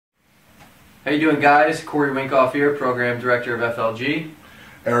How you doing, guys? Corey Winkoff here, Program Director of FLG.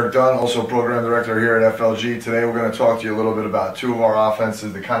 Eric Dunn, also Program Director here at FLG. Today we're going to talk to you a little bit about two of our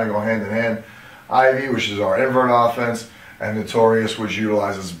offenses that kind of go hand in hand. Ivy, which is our invert offense, and Notorious, which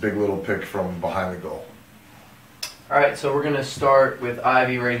utilizes a big little pick from behind the goal. Alright, so we're going to start with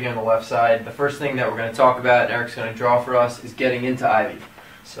Ivy right here on the left side. The first thing that we're going to talk about, and Eric's going to draw for us, is getting into Ivy.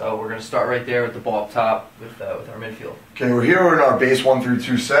 So we're going to start right there with the ball up top with our midfield. Okay, we're here in our base 1 through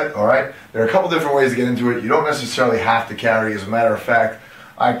 2 set, alright? There are a couple different ways to get into it. You don't necessarily have to carry. As a matter of fact,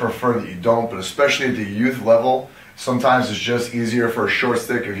 I prefer that you don't, but especially at the youth level, sometimes it's just easier for a short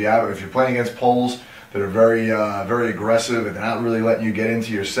stick if you're playing against poles that are very aggressive and they're not really letting you get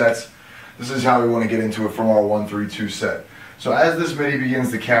into your sets. This is how we want to get into it from our 1-3-2 set. So as this midi begins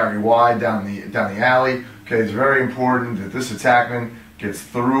to carry wide down the alley, okay, it's very important that this attackman gets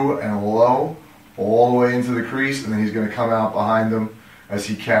through and low all the way into the crease, and then he's going to come out behind them as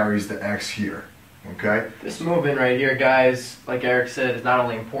he carries the X here. Okay? This movement right here, guys, like Eric said, is not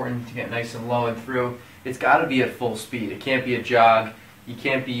only important to get nice and low and through, it's got to be at full speed. It can't be a jog. You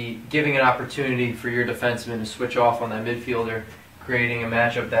can't be giving an opportunity for your defenseman to switch off on that midfielder, creating a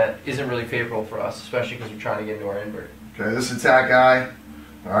matchup that isn't really favorable for us, especially because we're trying to get into our invert. Okay, this attack guy,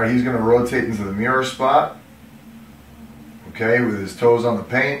 all right, he's going to rotate into the mirror spot. Okay, with his toes on the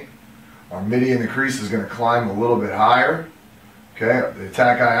paint. Our midi in the crease is going to climb a little bit higher. Okay, the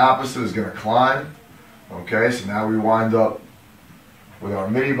attack guy opposite is going to climb. Okay, so now we wind up with our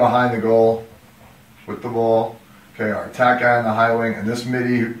midi behind the goal with the ball. Okay, our attack guy on the high wing, and this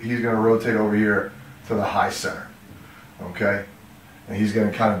midi, he's going to rotate over here to the high center. Okay, and he's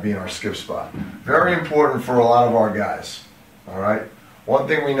going to kind of be in our skip spot. Very important for a lot of our guys. All right, one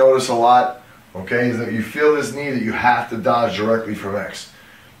thing we notice a lot, okay, is that you feel this need that you have to dodge directly from X.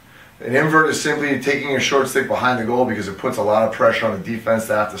 An invert is simply taking a short stick behind the goal because it puts a lot of pressure on the defense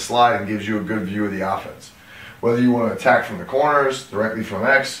to have to slide and gives you a good view of the offense. Whether you want to attack from the corners, directly from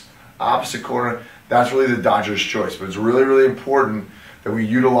X, opposite corner, that's really the Dodgers' choice. But it's really, really important that we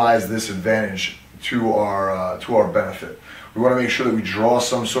utilize this advantage to our benefit. We want to make sure that we draw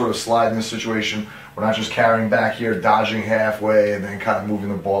some sort of slide in this situation. We're not just carrying back here, dodging halfway, and then kind of moving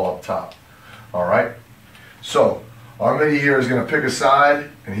the ball up top. All right? So, our midi here is going to pick a side,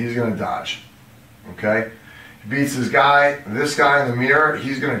 and he's going to dodge. Okay? He beats his guy. This guy in the mirror,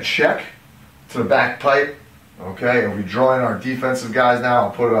 he's going to check to the back pipe. Okay? And we draw in our defensive guys now.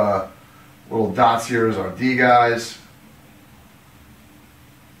 I'll put little dots here as our D guys.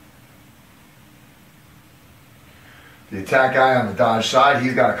 The attack guy on the dodge side,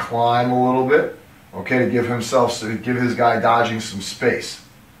 he's got to climb a little bit. Okay? To give his guy dodging some space.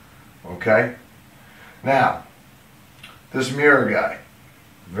 Okay? Now, this mirror guy,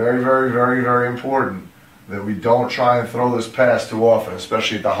 very, very, very, very important that we don't try and throw this pass too often,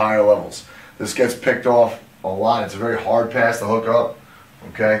 especially at the higher levels. This gets picked off a lot. It's a very hard pass to hook up.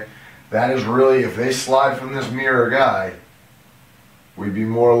 Okay? That is really, if they slide from this mirror guy, we'd be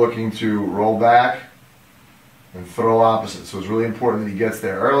more looking to roll back and throw opposite. So it's really important that he gets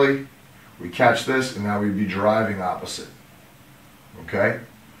there early. We catch this, and now we'd be driving opposite. Okay?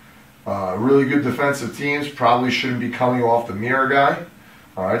 Really good defensive teams probably shouldn't be coming off the mirror guy.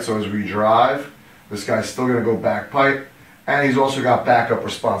 Alright, so as we drive, this guy's still going to go back pipe, and he's also got backup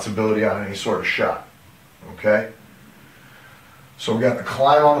responsibility on any sort of shot. Okay? So we got the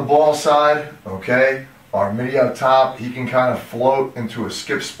climb on the ball side. Okay? Our midi up top, he can kind of float into a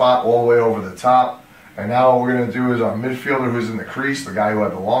skip spot all the way over the top. And now what we're going to do is our midfielder who's in the crease, the guy who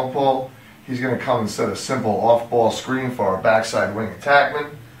had the long pole, he's going to come and set a simple off-ball screen for our backside wing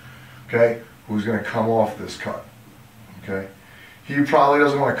attackman. Okay, who's going to come off this cut. Okay, he probably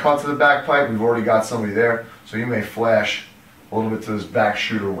doesn't want to cut to the back pipe. We've already got somebody there, so he may flash a little bit to this back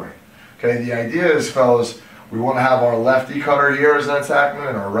shooter wing. Okay, the idea is, fellas, we want to have our lefty cutter here as an attackman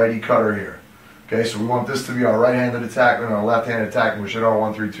and our righty cutter here. Okay, so we want this to be our right-handed attackman and our left-handed attackman, which in our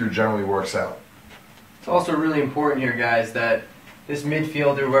 1-3-2 generally works out. It's also really important here, guys, that this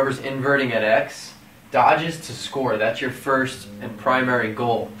midfielder, whoever's inverting at X, dodges to score. That's your first and primary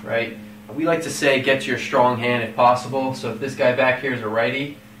goal, right? We like to say get to your strong hand if possible. So if this guy back here is a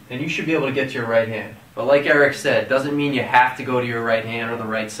righty, then you should be able to get to your right hand. But like Eric said, doesn't mean you have to go to your right hand or the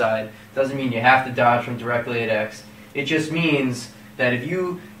right side. Doesn't mean you have to dodge from directly at X. It just means that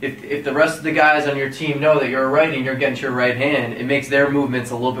if the rest of the guys on your team know that you're a righty and you're getting to your right hand, it makes their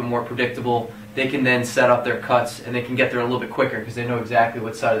movements a little bit more predictable. They can then set up their cuts and they can get there a little bit quicker because they know exactly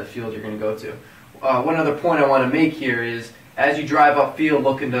what side of the field you're going to go to. One other point I want to make here is, as you drive upfield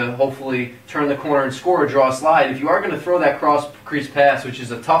looking to hopefully turn the corner and score or draw a slide, if you are going to throw that cross-crease pass, which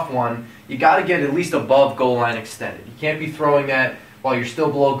is a tough one, you got to get at least above goal line extended. You can't be throwing that while you're still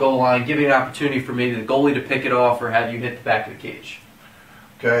below goal line, giving an opportunity for maybe the goalie to pick it off or have you hit the back of the cage.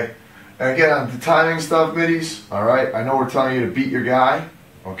 Okay, and again, on the timing stuff, middies, all right, I know we're telling you to beat your guy,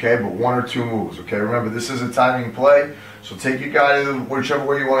 okay, but 1 or 2 moves, okay? Remember, this is a timing play, so take your guy to whichever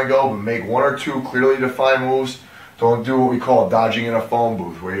way you want to go, but make 1 or 2 clearly defined moves. Don't do what we call dodging in a phone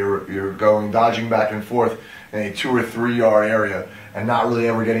booth, where you're going dodging back and forth in a 2 or 3 yard area and not really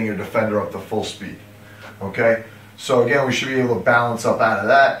ever getting your defender up to full speed. Okay? So again, we should be able to balance up out of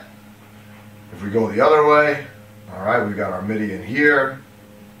that. If we go the other way, all right, we've got our midi in here.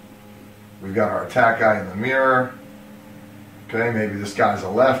 We've got our attack guy in the mirror. Okay, maybe this guy's a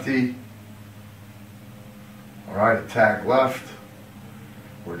lefty. All right, attack left.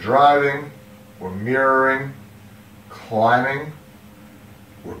 We're driving. We're mirroring. Climbing,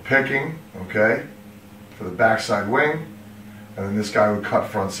 we're picking, okay, for the backside wing, and then this guy would cut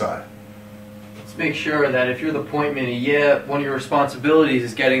front side. Let's make sure that if you're the point mini, one of your responsibilities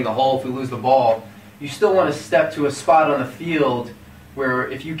is getting the hole if we lose the ball. You still want to step to a spot on the field where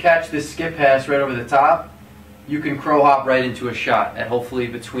if you catch this skip pass right over the top, you can crow hop right into a shot at hopefully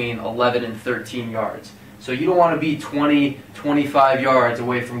between 11 and 13 yards. So you don't want to be 20, 25 yards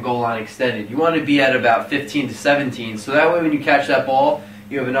away from goal line extended. You want to be at about 15 to 17. So that way when you catch that ball,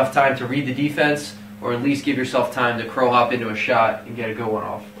 you have enough time to read the defense or at least give yourself time to crow hop into a shot and get a good one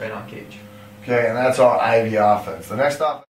off right on cage. Okay, and that's our Ivy offense. The next offense.